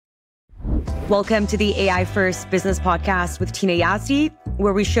Welcome to the AI First Business Podcast with Tina Yazdi,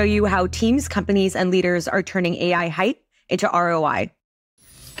 where we show you how teams, companies, and leaders are turning AI hype into ROI.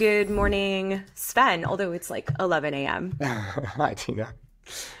 Good morning, Sven, although it's like 11 a.m. Hi, Tina.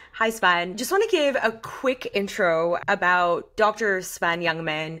 Hi, Sven. Just want to give a quick intro about Dr. Sven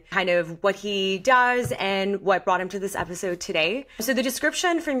Jungmann, kind of what he does and what brought him to this episode today. So the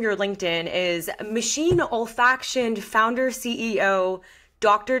description from your LinkedIn is machine olfactioned founder, CEO,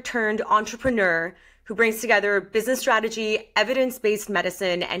 doctor turned entrepreneur who brings together business strategy, evidence-based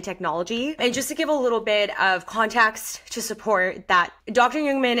medicine, and technology. And just to give a little bit of context to support that, Dr.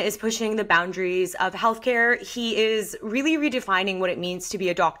 Jungmann is pushing the boundaries of healthcare. He is really redefining what it means to be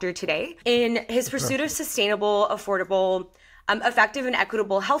a doctor today. In his pursuit of sustainable, affordable, effective, and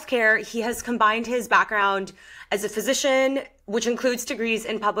equitable healthcare, he has combined his background as a physician, which includes degrees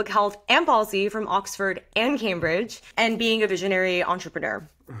in public health and policy from Oxford and Cambridge, and being a visionary entrepreneur.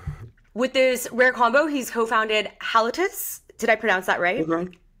 With this rare combo, he's co-founded Halitus, did I pronounce that right?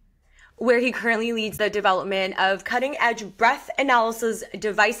 Mm-hmm. Where he currently leads the development of cutting-edge breath analysis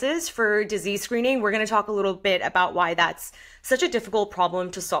devices for disease screening. We're going to talk a little bit about why that's such a difficult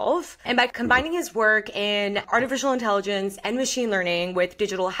problem to solve. And by combining his work in artificial intelligence and machine learning with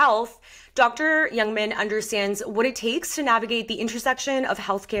digital health, Dr. Jungmann understands what it takes to navigate the intersection of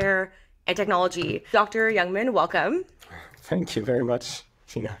healthcare and technology. Dr. Jungmann, welcome. Thank you very much,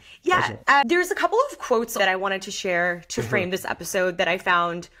 Tina. Yeah, there's a couple of quotes that I wanted to share to frame this episode that I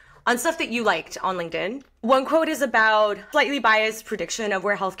found on stuff that you liked on LinkedIn. One quote is about slightly biased prediction of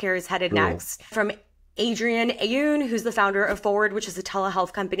where healthcare is headed next from Adrian Ayoun, who's the founder of Forward, which is a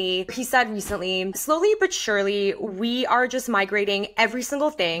telehealth company. He said recently, slowly but surely, we are just migrating every single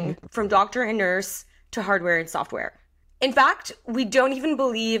thing from doctor and nurse to hardware and software. In fact, we don't even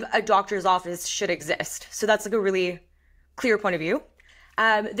believe a doctor's office should exist. So that's like a really clear point of view.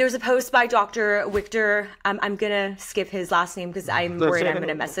 There's a post by Dr. Victor, I'm going to skip his last name because I'm worried I'm going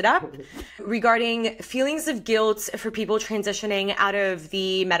to mess it up, regarding feelings of guilt for people transitioning out of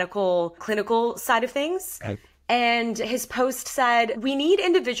the medical clinical side of things. And his post said, we need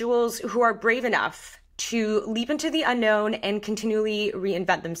individuals who are brave enough to leap into the unknown and continually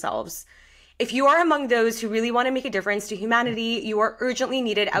reinvent themselves. If you are among those who really want to make a difference to humanity, you are urgently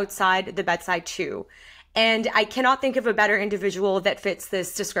needed outside the bedside too. And I cannot think of a better individual that fits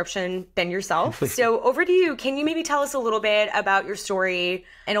this description than yourself. So over to you. Can you maybe tell us a little bit about your story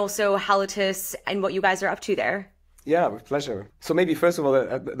and also Halitus and what you guys are up to there? Yeah, with pleasure. So maybe first of all,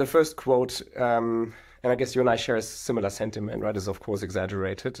 the first quote, and I guess you and I share a similar sentiment, right, is of course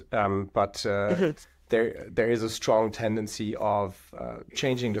exaggerated, but there is a strong tendency of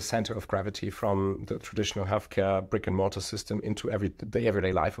changing the center of gravity from the traditional healthcare brick and mortar system into the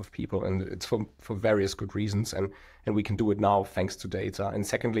everyday life of people. And it's for various good reasons. And we can do it now thanks to data. And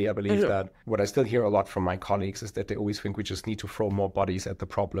secondly, I believe that what I still hear a lot from my colleagues is that they always think we just need to throw more bodies at the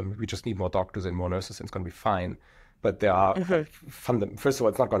problem. We just need more doctors and more nurses and it's going to be fine. But there are, first of all,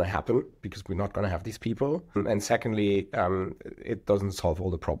 it's not going to happen because we're not going to have these people. And secondly, it doesn't solve all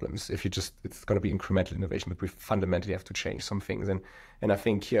the problems. It's going to be incremental innovation, but we fundamentally have to change some things. And I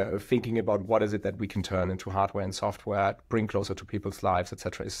think thinking about what is it that we can turn into hardware and software, bring closer to people's lives,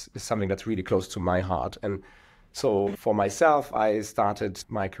 etc., is something that's really close to my heart. And so for myself, I started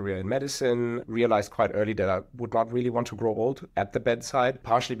my career in medicine, realized quite early that I would not really want to grow old at the bedside,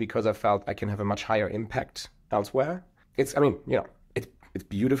 partially because I felt I can have a much higher impact elsewhere. It's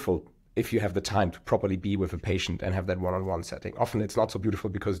beautiful if you have the time to properly be with a patient and have that one-on-one setting. Often it's not so beautiful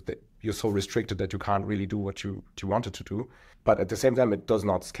because you're so restricted that you can't really do what you wanted to do. But at the same time, it does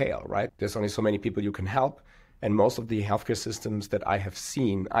not scale, right? There's only so many people you can help. And most of the healthcare systems that I have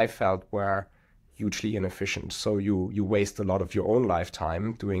seen, I felt were hugely inefficient. So you waste a lot of your own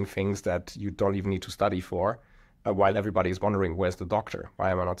lifetime doing things that you don't even need to study for. While everybody is wondering, where's the doctor? Why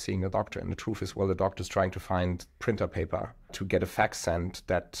am I not seeing a doctor? And the truth is, well, the doctor's trying to find printer paper to get a fax sent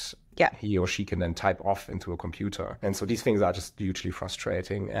that he or she can then type off into a computer. And so these things are just hugely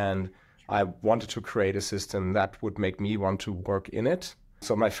frustrating. And I wanted to create a system that would make me want to work in it.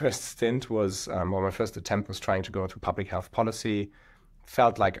 So my first stint was, my first attempt was trying to go to public health policy.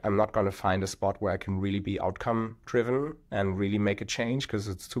 Felt like I'm not going to find a spot where I can really be outcome driven and really make a change because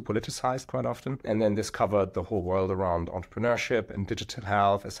it's too politicized quite often. And then discovered the whole world around entrepreneurship and digital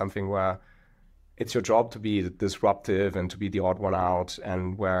health as something where it's your job to be disruptive and to be the odd one out,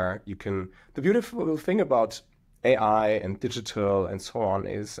 and where you can, the beautiful thing about AI and digital and so on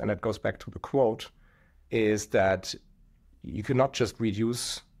is, and it goes back to the quote, is that you cannot just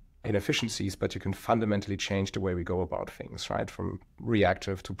reduce inefficiencies, but you can fundamentally change the way we go about things, right? From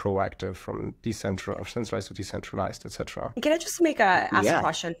reactive to proactive, from centralized to decentralized, etc. Can I just ask a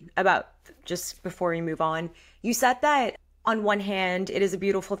question about, just before we move on? You said that on one hand, it is a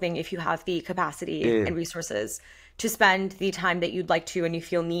beautiful thing if you have the capacity and resources to spend the time that you'd like to and you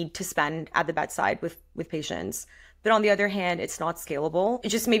feel need to spend at the bedside with patients. But on the other hand, it's not scalable.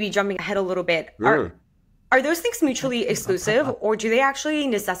 Just maybe jumping ahead a little bit. Are those things mutually exclusive, or do they actually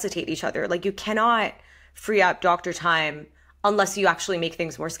necessitate each other? Like, you cannot free up doctor time unless you actually make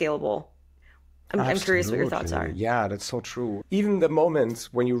things more scalable. I'm curious what your thoughts are. Yeah, that's so true. Even the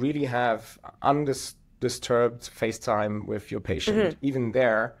moments when you really have undisturbed face time with your patient, even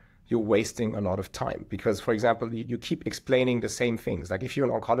there, you're wasting a lot of time. Because, for example, you keep explaining the same things. Like if you're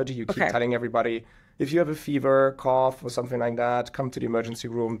in oncology, you keep telling everybody, if you have a fever, cough, or something like that, come to the emergency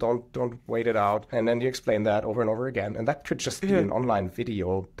room, don't wait it out. And then you explain that over and over again. And that could just be an online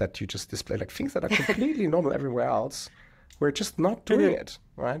video that you just display, like things that are completely normal everywhere else. We're just not doing it,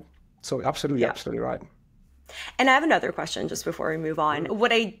 right? So absolutely right. And I have another question just before we move on.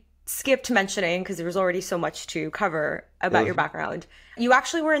 What I skipped mentioning, because there was already so much to cover about your background, you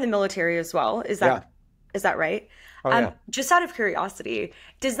actually were in the military as well. Is that right? Just out of curiosity,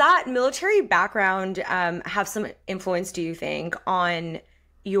 does that military background have some influence, do you think, on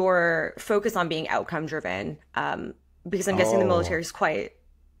your focus on being outcome driven? Because I'm guessing the military is quite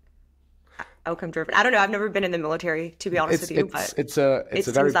outcome driven. I don't know. I've never been in the military, to be honest with you, but it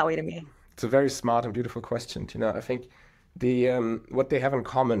seems that way to me. It's a very smart and beautiful question. I think what they have in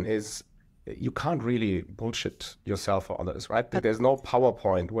common is you can't really bullshit yourself or others, right? There's no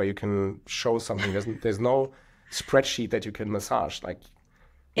PowerPoint where you can show something. There's no spreadsheet that you can massage. Like,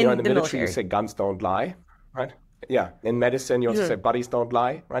 in the military, you say guns don't lie, right? Yeah. In medicine, you also say bodies don't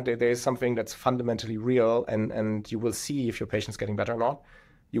lie, right? There is something that's fundamentally real, and you will see if your patient's getting better or not.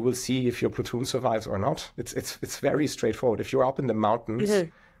 You will see if your platoon survives or not. It's very straightforward. If you're up in the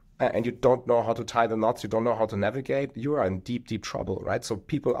mountains and you don't know how to tie the knots, you don't know how to navigate, you are in deep, deep trouble, right? So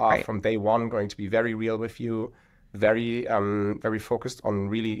people are from day one going to be very real with you, very, very focused on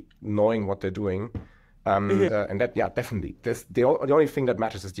really knowing what they're doing. And that, definitely. The only thing that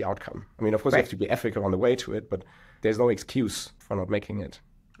matters is the outcome. I mean, of course, you have to be ethical on the way to it, but there's no excuse for not making it.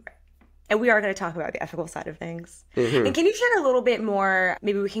 And we are going to talk about the ethical side of things. And can you share a little bit more?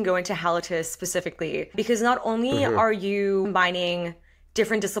 Maybe we can go into Halitus specifically, because not only are you combining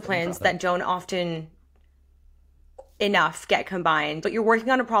different disciplines that don't often enough get combined, but you're working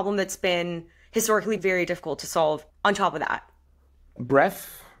on a problem that's been historically very difficult to solve on top of that.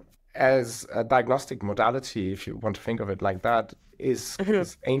 Breath as a diagnostic modality, if you want to think of it like that, is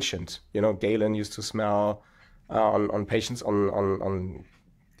ancient. Galen used to smell on patients on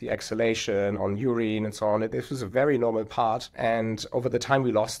the exhalation, on urine and so on. This was a very normal part. And over the time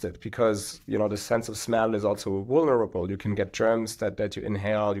we lost it because, the sense of smell is also vulnerable. You can get germs that you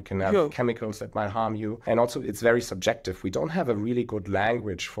inhale. You can have chemicals that might harm you. And also it's very subjective. We don't have a really good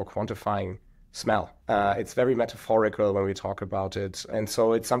language for quantifying smell. It's very metaphorical when we talk about it. And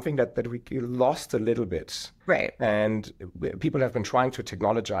so it's something that we lost a little bit. Right. And people have been trying to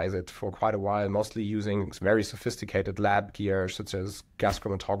technologize it for quite a while, mostly using very sophisticated lab gear, such as gas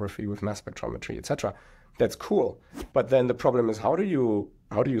chromatography with mass spectrometry, etc. That's cool. But then the problem is, how do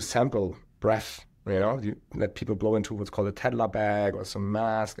you sample breath? You let people blow into what's called a Tedlar bag or some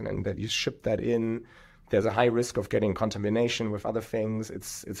mask, and then that you ship that in. There's a high risk of getting contamination with other things.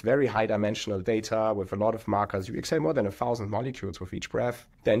 It's very high dimensional data with a lot of markers. You exhale more than 1,000 molecules with each breath.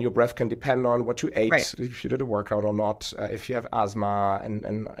 Then your breath can depend on what you ate, if you did a workout or not, if you have asthma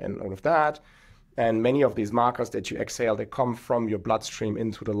and all of that. And many of these markers that you exhale, they come from your bloodstream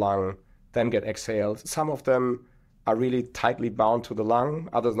into the lung, then get exhaled. Some of them are really tightly bound to the lung,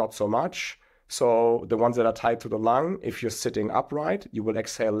 others not so much. So the ones that are tied to the lung, if you're sitting upright, you will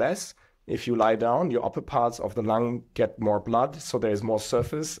exhale less. If you lie down, your upper parts of the lung get more blood, so there is more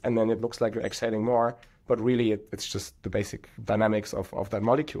surface, and then it looks like you're exhaling more. But really, it's just the basic dynamics of that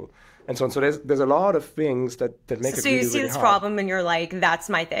molecule. And so there's a lot of things that make it really, So you see really this hard. problem, and you're like, that's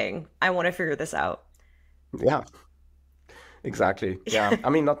my thing. I want to figure this out. Yeah, exactly. Yeah.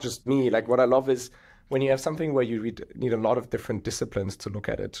 I mean, not just me. Like, what I love is when you have something where you need a lot of different disciplines to look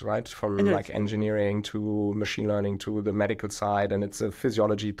at it, right? From like engineering to machine learning to the medical side, and it's a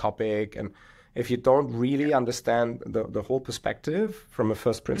physiology topic. And if you don't really understand the whole perspective from a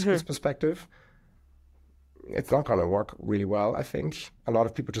first principles perspective, it's not going to work really well, I think. A lot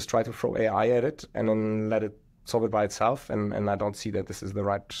of people just try to throw AI at it and then let it solve it by itself. And I don't see that this is the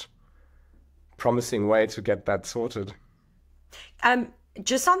right promising way to get that sorted.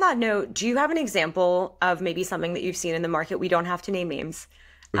 Just on that note, do you have an example of maybe something that you've seen in the market? We don't have to name names,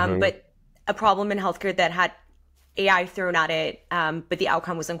 but a problem in healthcare that had AI thrown at it, but the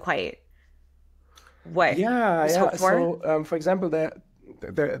outcome wasn't quite what was hoped for? So, for example,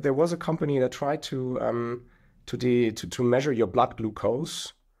 there was a company that tried to measure your blood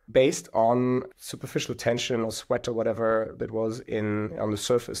glucose based on superficial tension or sweat or whatever that was on the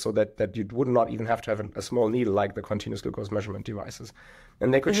surface, so that you would not even have to have a small needle like the continuous glucose measurement devices.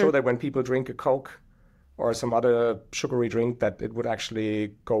 And they could show that when people drink a Coke or some other sugary drink, that it would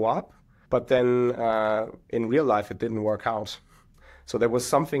actually go up. But then in real life, it didn't work out. So there was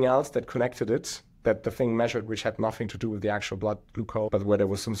something else that connected it, that the thing measured, which had nothing to do with the actual blood glucose, but where there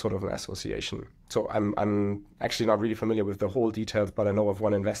was some sort of an association. So I'm actually not really familiar with the whole details, but I know of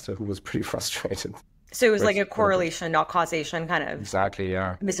one investor who was pretty frustrated. So it was like a correlation, not causation kind of exactly,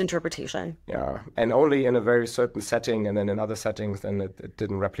 yeah, misinterpretation. Yeah, and only in a very certain setting, and then in other settings, then it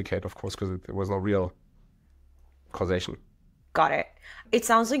didn't replicate, of course, because there was no real causation. Got it. It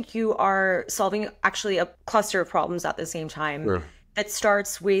sounds like you are solving actually a cluster of problems at the same time. Sure. That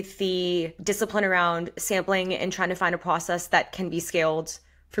starts with the discipline around sampling and trying to find a process that can be scaled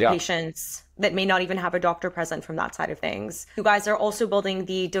for patients that may not even have a doctor present from that side of things. You guys are also building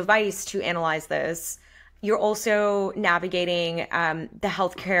the device to analyze this. You're also navigating the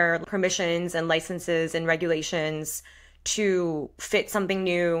healthcare permissions and licenses and regulations to fit something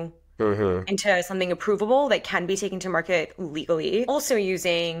new into something approvable that can be taken to market legally. Also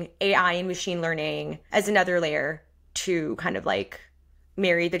using AI and machine learning as another layer to kind of like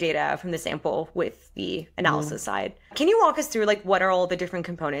marry the data from the sample with the analysis side. Can you walk us through like what are all the different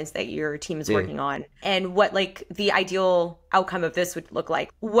components that your team is working on and what like the ideal outcome of this would look like?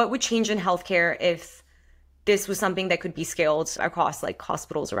 What would change in healthcare if this was something that could be scaled across like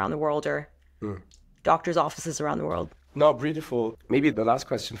hospitals around the world or doctors' offices around the world? No, beautiful. Maybe the last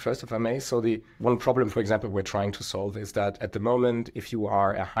question first, if I may. So the one problem, for example, we're trying to solve is that at the moment, if you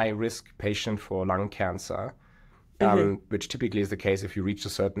are a high-risk patient for lung cancer, which typically is the case if you reach a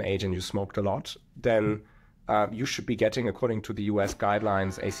certain age and you smoked a lot, then you should be getting, according to the US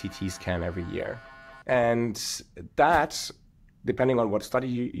guidelines, a CT scan every year. And that, depending on what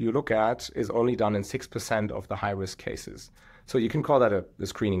study you look at, is only done in 6% of the high-risk cases. So you can call that a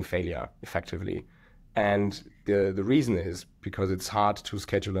screening failure, effectively. And the reason is because it's hard to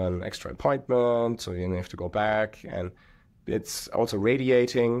schedule an extra appointment, so you have to go back. And it's also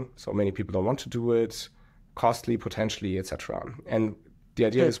radiating, so many people don't want to do it, costly potentially, etc. And the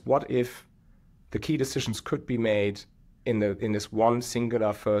idea is, what if the key decisions could be made in this one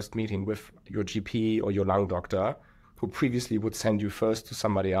singular first meeting with your GP or your lung doctor, who previously would send you first to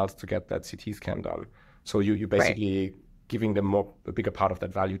somebody else to get that CT scan done. So you basically giving them a bigger part of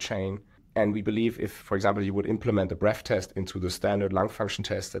that value chain. And we believe if, for example, you would implement a breath test into the standard lung function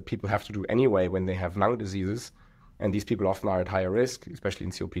test that people have to do anyway when they have lung diseases, and these people often are at higher risk, especially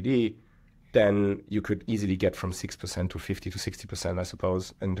in COPD, then you could easily get from 6% to 50 to 60%, I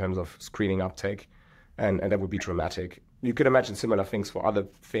suppose, in terms of screening uptake. And that would be dramatic. You could imagine similar things for other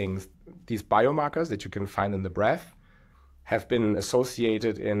things. These biomarkers that you can find in the breath have been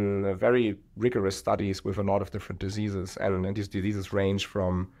associated in very rigorous studies with a lot of different diseases. And these diseases range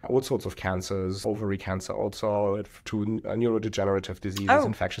from all sorts of cancers, ovary cancer also, to neurodegenerative diseases,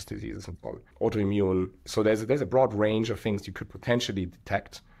 infectious diseases, and autoimmune. So there's a broad range of things you could potentially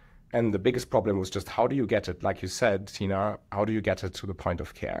detect. And the biggest problem was just, how do you get it, like you said, Tina, how do you get it to the point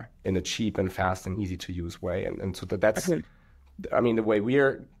of care in a cheap and fast and easy to use way? And so that's, I mean, the way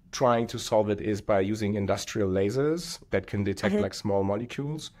we're trying to solve it is by using industrial lasers that can detect like small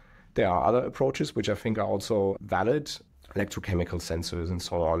molecules. There are other approaches which I think are also valid, electrochemical sensors and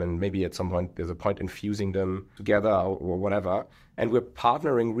so on. And maybe at some point there's a point in fusing them together or whatever. And we're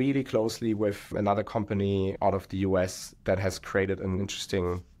partnering really closely with another company out of the US that has created an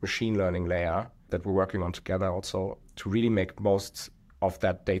interesting machine learning layer that we're working on together also to really make most of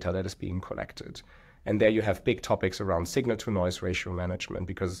that data that is being collected. And there you have big topics around signal-to-noise ratio management,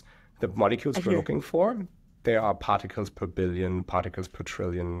 because the molecules we're looking for, there are particles per billion, particles per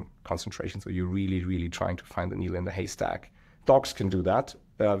trillion concentration. So you're really, really trying to find the needle in the haystack. Dogs can do that.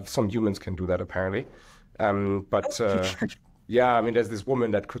 Some humans can do that, apparently. Yeah, I mean, there's this woman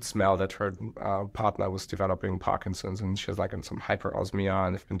that could smell that her partner was developing Parkinson's, and she has like some hyperosmia,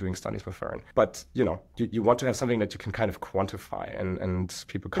 and they've been doing studies with her. But, you know, you want to have something that you can kind of quantify, and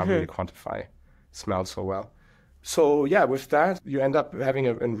people can't really quantify smell so well. So yeah, with that, you end up having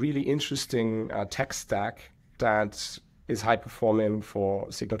a really interesting tech stack that is high performing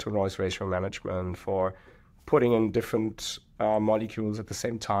for signal-to-noise ratio management, for putting in different molecules at the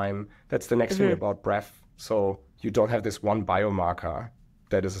same time. That's the next thing about breath. So you don't have this one biomarker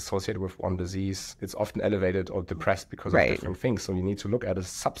that is associated with one disease, it's often elevated or depressed because of different things. So you need to look at a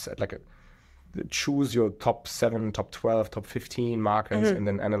subset, choose your top 7, top 12, top 15 markers and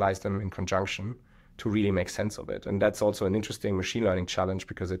then analyze them in conjunction to really make sense of it. And that's also an interesting machine learning challenge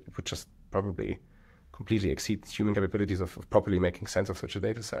because it would just probably completely exceed human capabilities of properly making sense of such a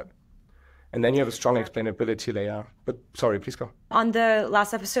data set. And then you have a strong explainability layer. But sorry, please go. On the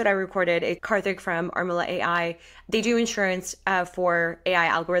last episode I recorded, Karthik from Armilla AI, they do insurance for AI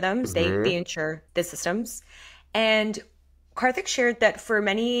algorithms. They insure the systems. And Karthik shared that for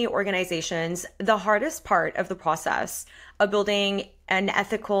many organizations, the hardest part of the process of building an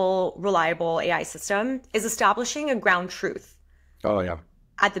ethical, reliable AI system is establishing a ground truth. Oh, yeah.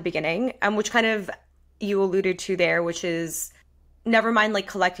 At the beginning, which kind of you alluded to there, which is never mind like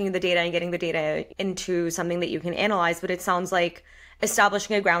collecting the data and getting the data into something that you can analyze, but it sounds like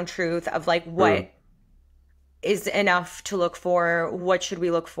establishing a ground truth of like what is enough to look for, what should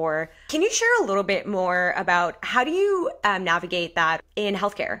we look for. Can you share a little bit more about how do you navigate that in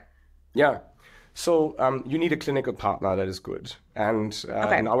healthcare? Yeah. So you need a clinical partner that is good. And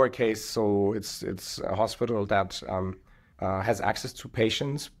in our case, so it's a hospital that has access to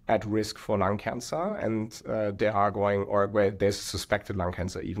patients at risk for lung cancer, and they are going, or where there's suspected lung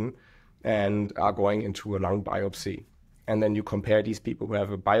cancer even, and are going into a lung biopsy. And then you compare these people who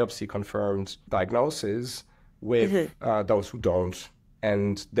have a biopsy-confirmed diagnosis with those who don't.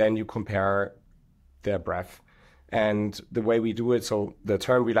 And then you compare their breath. And the way we do it, so the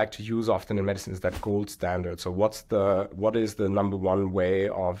term we like to use often in medicine is that gold standard. So what is the number one way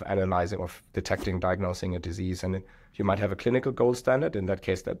of analyzing, of detecting, diagnosing a disease? And you might have a clinical gold standard. In that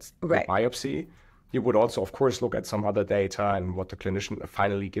case, that's the biopsy. You would also, of course, look at some other data and what the clinician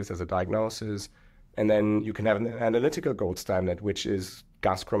finally gives as a diagnosis. And then you can have an analytical gold standard, which is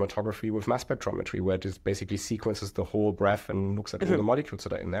gas chromatography with mass spectrometry, where it just basically sequences the whole breath and looks at all the molecules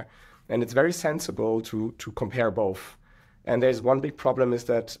that are in there. And it's very sensible to compare both. And there's one big problem is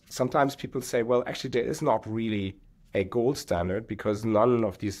that sometimes people say, well, actually, there is not really a gold standard because none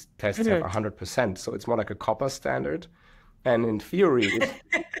of these tests have 100%. So it's more like a copper standard. And in theory,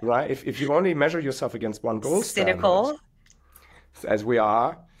 if you only measure yourself against one gold standard, as we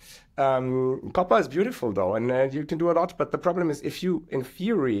are, copper is beautiful though, and you can do a lot. But the problem is if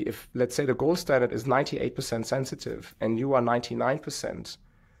let's say the gold standard is 98% sensitive and you are 99%,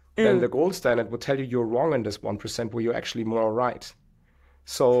 then the gold standard will tell you you're wrong in this 1% where you're actually more right.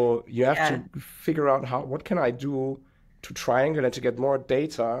 So you have to figure out what can I do to triangulate to get more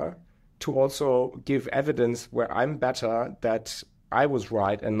data to also give evidence where I'm better that I was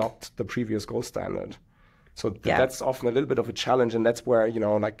right and not the previous gold standard. So that's often a little bit of a challenge, and that's where,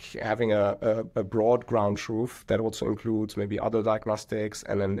 like having a broad ground truth that also includes maybe other diagnostics,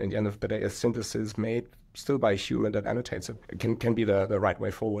 and then at the end of the day, a synthesis made still by a human that annotates it can be the right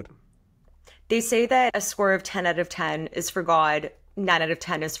way forward. They say that a score of 10 out of 10 is for God, 9 out of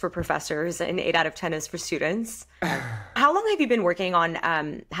 10 is for professors, and 8 out of 10 is for students. How long have you been working on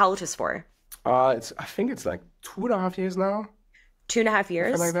Halitus for? I think it's like 2.5 years now. 2.5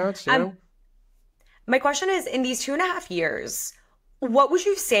 years? Something like that, yeah. My question is, in these 2.5 years, what would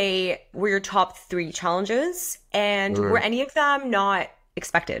you say were your top 3 challenges? And were any of them not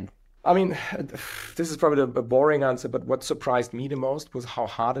expected? I mean, this is probably a boring answer, but what surprised me the most was how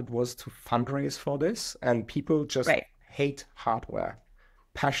hard it was to fundraise for this. And people just hate hardware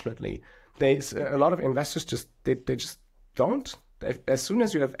passionately. There's a lot of investors they just don't. As soon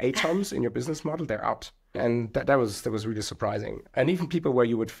as you have atoms in your business model, they're out. And that was really surprising. And even people where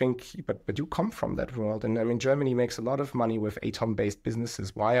you would think, but you come from that world. And I mean, Germany makes a lot of money with atom-based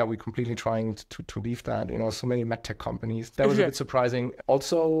businesses. Why are we completely trying to leave that? So many medtech companies. That was a bit surprising.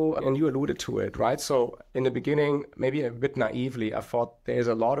 Also, and you alluded to it, right? So in the beginning, maybe a bit naively, I thought there's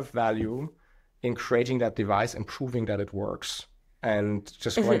a lot of value in creating that device and proving that it works. And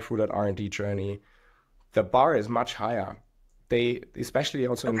just going through that R&D journey, the bar is much higher. They, especially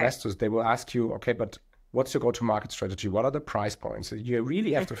also investors, they will ask you, okay, but what's your go-to-market strategy? What are the price points? You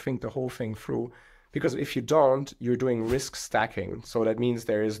really have to think the whole thing through, because if you don't, you're doing risk stacking. So that means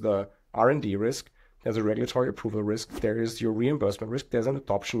there is the R&D risk, there's a regulatory approval risk, there is your reimbursement risk, there's an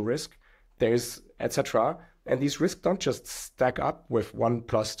adoption risk, there's etc. And these risks don't just stack up with 1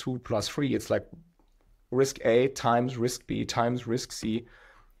 + 2 + 3. It's like risk A times risk B times risk C.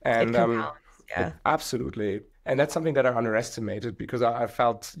 And absolutely. And that's something that I underestimated, because I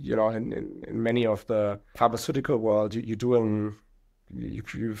felt, in many of the pharmaceutical world, you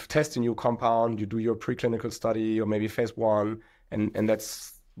test a new compound, you do your preclinical study or maybe phase 1, and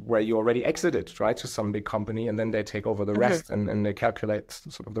that's where you already exited, right, to some big company, and then they take over the rest and they calculate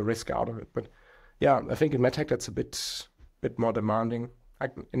sort of the risk out of it. But yeah, I think in medtech that's a bit more demanding.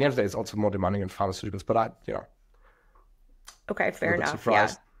 in the end of the day, it's also more demanding in pharmaceuticals, but Okay, fair enough.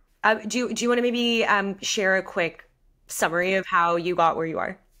 surprised. Yeah. Do you want to maybe share a quick summary of how you got where you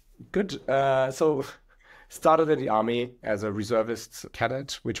are? Good. So started in the army as a reservist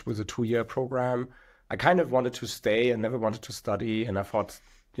cadet, which was a 2-year program. I kind of wanted to stay and never wanted to study. And I thought,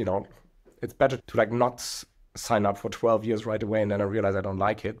 it's better to like not sign up for 12 years right away. And then I realized I don't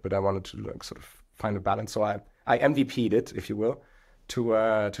like it, but I wanted to like sort of find a balance. So I MVP'd it, if you will,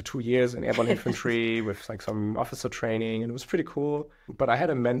 to 2 years in airborne infantry with like some officer training. And it was pretty cool. But I had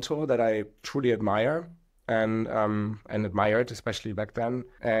a mentor that I truly admire and admired, especially back then.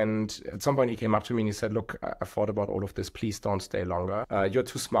 And at some point he came up to me and he said, look, I thought about all of this. Please don't stay longer. You're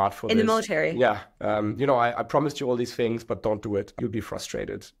too smart for this. In the military? Yeah. I promised you all these things, but don't do it. You'll be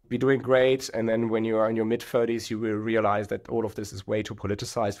frustrated. Be doing great. And then when you are in your mid-30s, you will realize that all of this is way too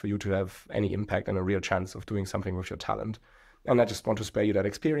politicized for you to have any impact and a real chance of doing something with your talent. And I just want to spare you that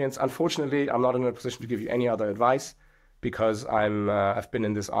experience. Unfortunately, I'm not in a position to give you any other advice, because I've been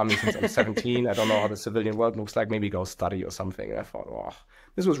in this army since I'm 17. I don't know how the civilian world looks like. Maybe go study or something. And I thought,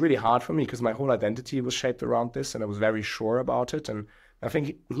 this was really hard for me because my whole identity was shaped around this, and I was very sure about it. And I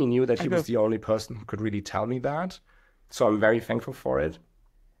think he knew that he was the only person who could really tell me that. So I'm very thankful for it,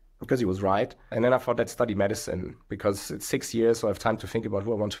 because he was right. And then I thought, let's study medicine, because it's 6 years, so I have time to think about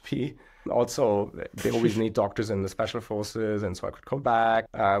who I want to be. Also, they always need doctors in the special forces, and so I could come back.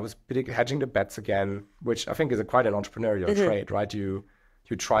 I was hedging the bets again, which I think is quite an entrepreneurial trait, right? You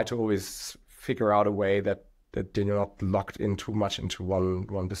try to always figure out a way that you're not locked in too much into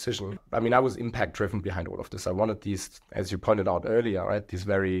one decision. I mean, I was impact driven behind all of this. I wanted these, as you pointed out earlier, right? These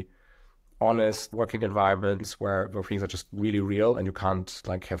very honest working environments where things are just really real and you can't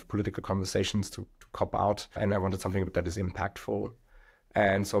like have political conversations to cop out. And I wanted something that is impactful.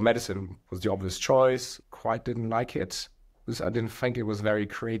 And so medicine was the obvious choice. Quite didn't like it. I didn't think it was very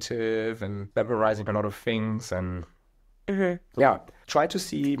creative and memorizing a lot of things. And try to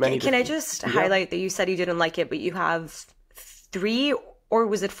see many. Can I just highlight that you said you didn't like it, but you have 3 or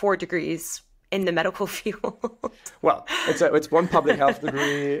was it 4 degrees in the medical field? Well, it's one public health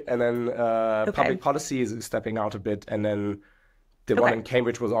degree, and then public policy is stepping out a bit, and then the one in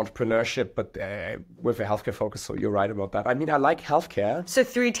Cambridge was entrepreneurship, but with a healthcare focus. So you're right about that. I mean, I like healthcare. So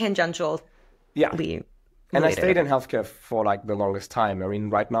 3 tangential. Yeah. And I stayed in healthcare for like the longest time. I mean,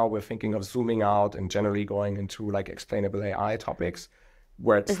 right now we're thinking of zooming out and generally going into like explainable AI topics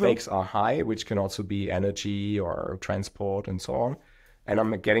where stakes are high, which can also be energy or transport and so on. And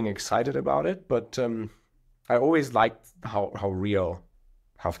I'm getting excited about it, but I always liked how real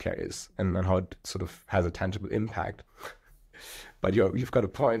healthcare is and how it sort of has a tangible impact. But you've got a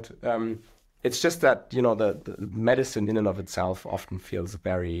point. It's just that, the medicine in and of itself often feels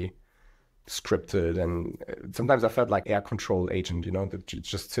very scripted. And sometimes I felt like air control agent, that you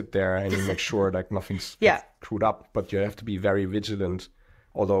just sit there and you make sure like nothing's screwed up. But you have to be very vigilant.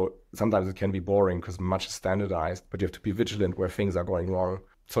 Although sometimes it can be boring because much is standardized, but you have to be vigilant where things are going wrong.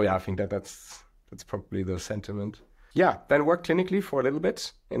 So yeah, I think that's probably the sentiment. Yeah, then worked clinically for a little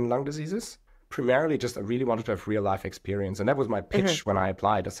bit in lung diseases. Primarily just I really wanted to have real life experience. And that was my pitch when I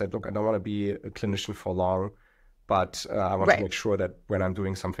applied. I said, look, I don't want to be a clinician for long, but I want to make sure that when I'm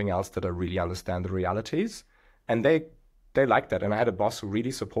doing something else that I really understand the realities. And they liked that. And I had a boss who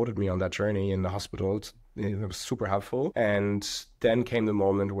really supported me on that journey in the hospital. It was super helpful. And then came the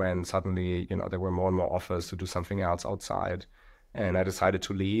moment when suddenly, there were more and more offers to do something else outside. And I decided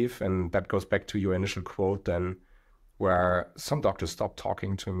to leave. And that goes back to your initial quote then, where some doctors stopped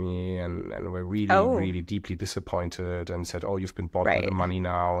talking to me and were really, really deeply disappointed and said, oh, you've been bought by the money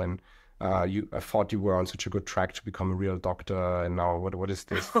now. And I thought you were on such a good track to become a real doctor. And now what is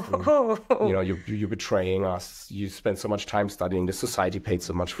this? And, you're betraying us. You spent so much time studying. The society paid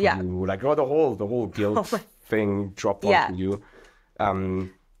so much for you. Like, the whole guilt thing dropped onto you. And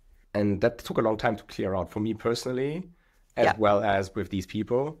that took a long time to clear out for me personally, as well as with these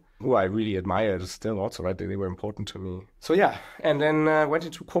people who I really admired still also, right? They were important to me. So yeah, and then went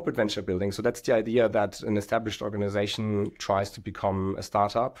into corporate venture building. So that's the idea that an established organization tries to become a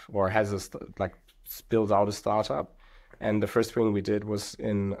startup or has builds out a startup. And the first thing we did was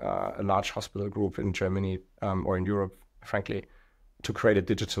in a large hospital group in Germany or in Europe, frankly, to create a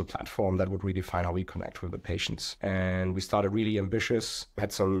digital platform that would redefine how we connect with the patients. And we started really ambitious,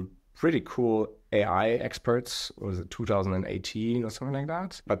 had some pretty cool AI experts, was it 2018 or something like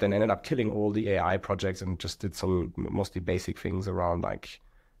that? But then ended up killing all the AI projects and just did some mostly basic things around like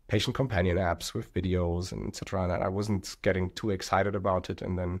patient companion apps with videos and etc. And I wasn't getting too excited about it,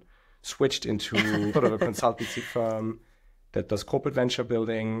 and then switched into sort of a consultancy firm that does corporate venture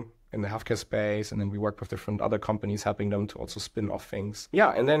building. in the healthcare space. And then we worked with different other companies, helping them to also spin off things.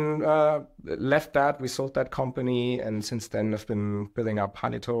 Yeah, and then left that, we sold that company. And since then, I've been building up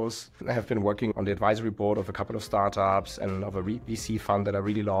Halitus. I have been working on the advisory board of a couple of startups and of a VC fund that I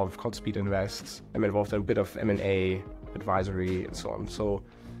really love called Speed Invest. I'm involved in a bit of M&A, advisory, and so on. So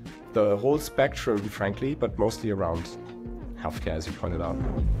the whole spectrum, frankly, but mostly around healthcare, as you pointed out.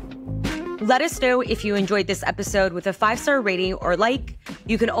 Let us know if you enjoyed this episode with a 5-star rating or like.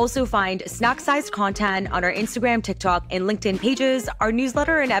 You can also find snack-sized content on our Instagram, TikTok, and LinkedIn pages, our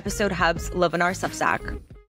newsletter and episode hubs live on our Substack.